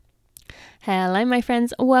Hello, my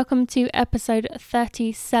friends. Welcome to episode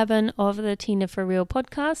 37 of the Tina for Real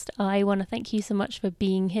podcast. I want to thank you so much for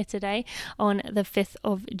being here today on the 5th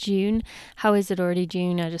of June. How is it already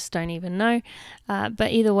June? I just don't even know. But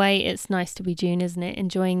either way, it's nice to be June, isn't it?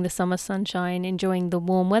 Enjoying the summer sunshine, enjoying the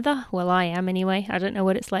warm weather. Well, I am anyway. I don't know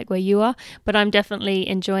what it's like where you are, but I'm definitely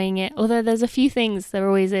enjoying it. Although there's a few things, there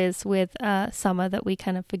always is with summer that we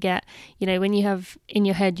kind of forget. You know, when you have in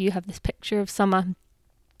your head, you have this picture of summer.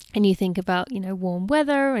 And you think about, warm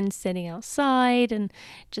weather and sitting outside and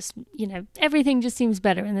just, everything just seems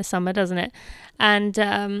better in the summer, doesn't it? And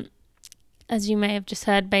as you may have just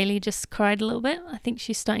heard, Bailey just cried a little bit. I think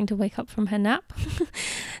she's starting to wake up from her nap.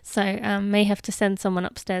 So may have to send someone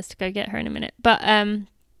upstairs to go get her in a minute. But I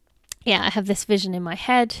have this vision in my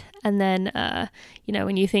head. And then,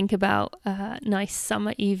 when you think about nice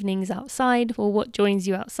summer evenings outside, well, what joins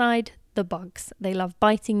you outside? The bugs. They love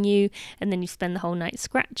biting you, and then you spend the whole night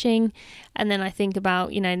scratching. And then I think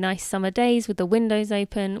about, nice summer days with the windows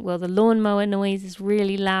open. Well, the lawnmower noise is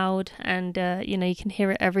really loud, and you can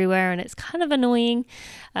hear it everywhere, and it's kind of annoying.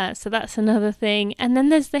 So that's another thing. And then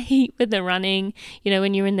there's the heat with the running.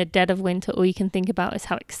 When you're in the dead of winter, all you can think about is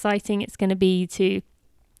how exciting it's going to be to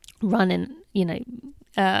run in,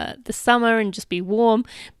 the summer and just be warm,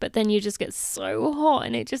 but then you just get so hot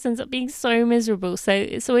and it just ends up being so miserable. So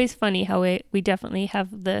it's always funny how we definitely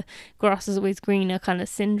have the grass is always greener kind of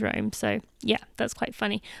syndrome. So yeah, that's quite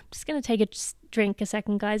funny. I'm just going to take a drink a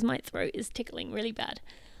second, guys. My throat is tickling really bad.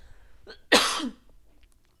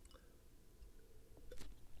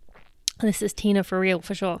 This is Tina for real,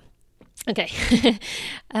 for sure. Okay.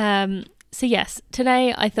 So yes,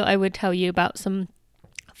 today I thought I would tell you about some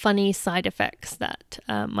funny side effects that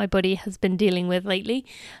my body has been dealing with lately.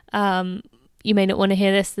 You may not want to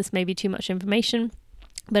hear this may be too much information,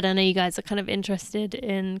 but I know you guys are kind of interested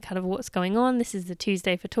in kind of what's going on. This is the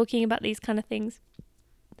Tuesday for talking about these kind of things.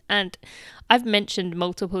 And I've mentioned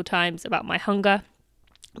multiple times about my hunger.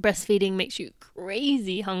 Breastfeeding makes you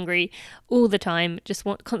crazy hungry all the time, just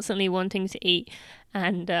constantly wanting to eat.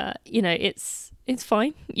 And, it's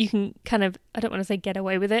fine. You can kind of, I don't want to say get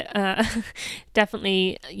away with it.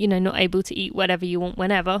 Definitely, not able to eat whatever you want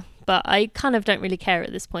whenever. But I kind of don't really care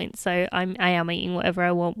at this point. So I am eating whatever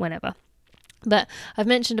I want whenever. But I've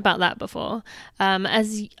mentioned about that before.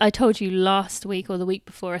 As I told you last week or the week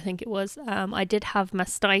before, I think it was, I did have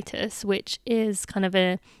mastitis, which is kind of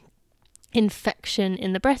a infection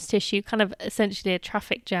in the breast tissue, kind of essentially a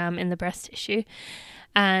traffic jam in the breast tissue.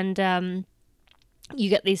 And you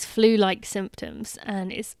get these flu-like symptoms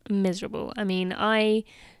and it's miserable. I mean, I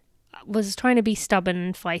was trying to be stubborn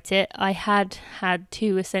and fight it. I had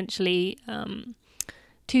two essentially,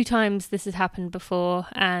 2 times this has happened before,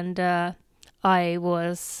 and I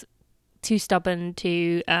was too stubborn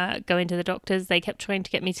to go into the doctors. They kept trying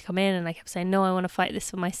to get me to come in and I kept saying, no, I want to fight this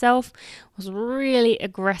for myself. I was really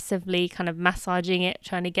aggressively kind of massaging it,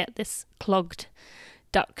 trying to get this clogged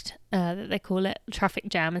duct, that they call it, traffic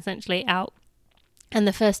jam essentially, out. And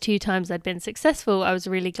the first 2 times I'd been successful, I was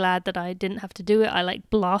really glad that I didn't have to do it. I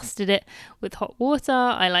blasted it with hot water.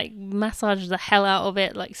 I massaged the hell out of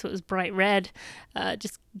it, so it was bright red,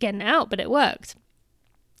 just getting it out, but it worked.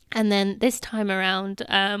 And then this time around,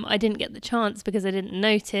 I didn't get the chance because I didn't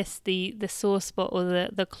notice the sore spot or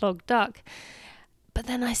the clogged duct. But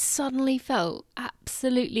then I suddenly felt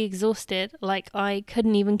absolutely exhausted. I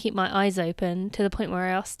couldn't even keep my eyes open, to the point where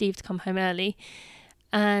I asked Steve to come home early.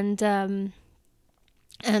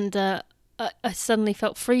 And I suddenly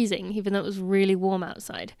felt freezing, even though it was really warm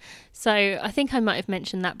outside. So I think I might have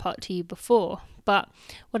mentioned that part to you before. But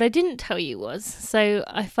what I didn't tell you was, so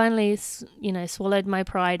I finally, swallowed my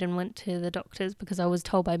pride and went to the doctors because I was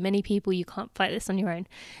told by many people you can't fight this on your own.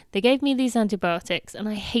 They gave me these antibiotics, and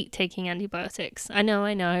I hate taking antibiotics. I know,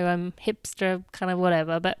 I'm hipster, kind of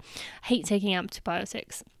whatever, but I hate taking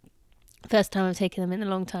antibiotics. First time I've taken them in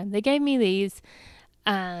a long time. They gave me these,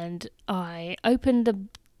 and I opened the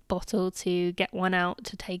bottle to get one out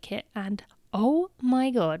to take it, and oh my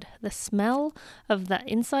god, the smell of that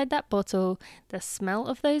inside that bottle, the smell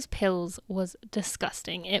of those pills was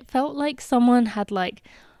disgusting. It felt like someone had farted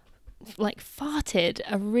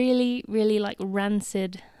a really, really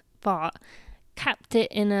rancid fart, capped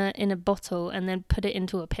it in a bottle and then put it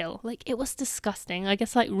into a pill. It was disgusting. I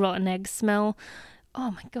guess rotten egg smell.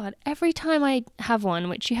 Oh my god, every time I have one,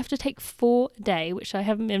 which you have to take 4 a day, which I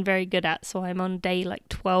haven't been very good at, so I'm on day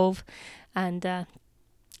 12 and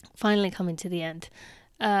finally coming to the end.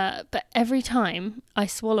 But every time I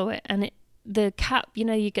swallow it, and the cap,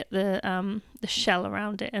 you get the shell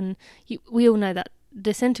around it, and we all know that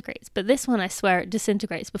disintegrates. But this one, I swear, it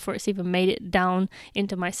disintegrates before it's even made it down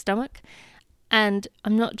into my stomach. And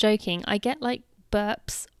I'm not joking, I get like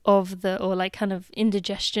burps or like kind of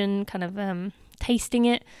indigestion, kind of tasting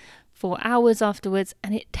it for hours afterwards,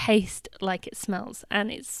 and it tastes like it smells. And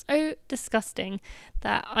it's so disgusting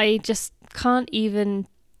that I just can't even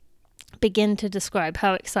begin to describe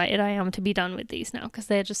how excited I am to be done with these now, because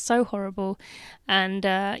they're just so horrible. And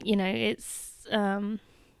it's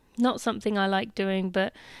not something I like doing,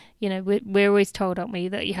 but we're always told, aren't we,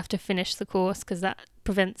 that you have to finish the course because that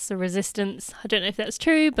prevents the resistance. I don't know if that's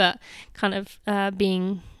true, but kind of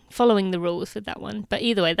following the rules with that one. But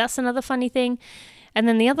either way, that's another funny thing. And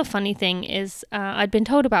then the other funny thing is I'd been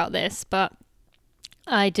told about this, but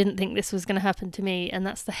I didn't think this was going to happen to me, and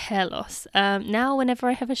that's the hair loss. Now, whenever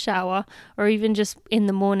I have a shower, or even just in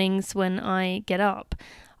the mornings when I get up,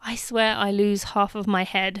 I swear I lose half of my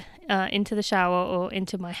head into the shower or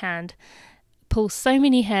into my hand. Pull so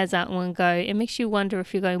many hairs out in one go. It makes you wonder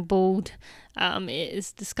if you're going bald. It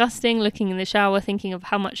is disgusting looking in the shower, thinking of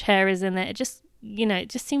how much hair is in there. It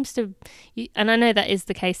just seems to, and I know that is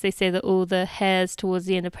the case. They say that all the hairs towards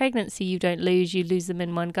the end of pregnancy you don't lose, you lose them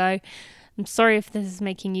in one go. I'm sorry if this is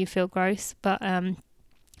making you feel gross, but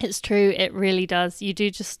it's true, it really does. You do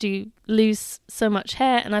lose so much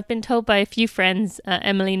hair. And I've been told by a few friends,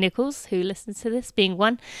 Emily Nichols, who listens to this being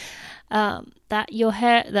one, that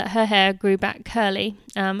her hair grew back curly.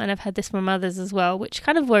 And I've had this from others as well, which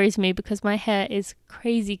kind of worries me because my hair is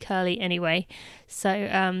crazy curly anyway.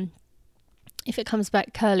 So if it comes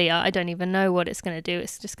back curlier, I don't even know what it's going to do.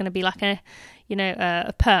 It's just going to be like a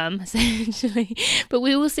perm, essentially. But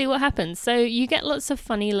we will see what happens. So you get lots of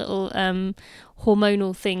funny little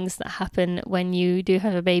hormonal things that happen when you do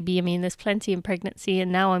have a baby. I mean, there's plenty in pregnancy,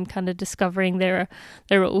 and now I'm kind of discovering there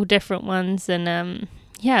are all different ones. And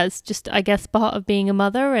it's just, I guess, part of being a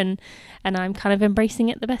mother, and I'm kind of embracing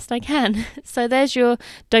it the best I can. So there's your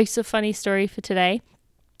dose of funny story for today.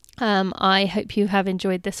 I hope you have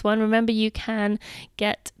enjoyed this one. Remember, you can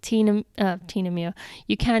get Tina Muir.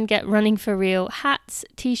 You can get Running for Real hats,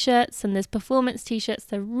 t-shirts, and there's performance t-shirts.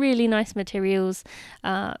 They're really nice materials.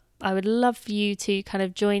 I would love for you to kind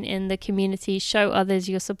of join in the community, show others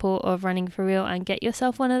your support of Running for Real, and get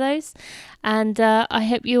yourself one of those. And I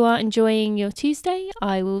hope you are enjoying your Tuesday.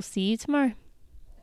 I will see you tomorrow.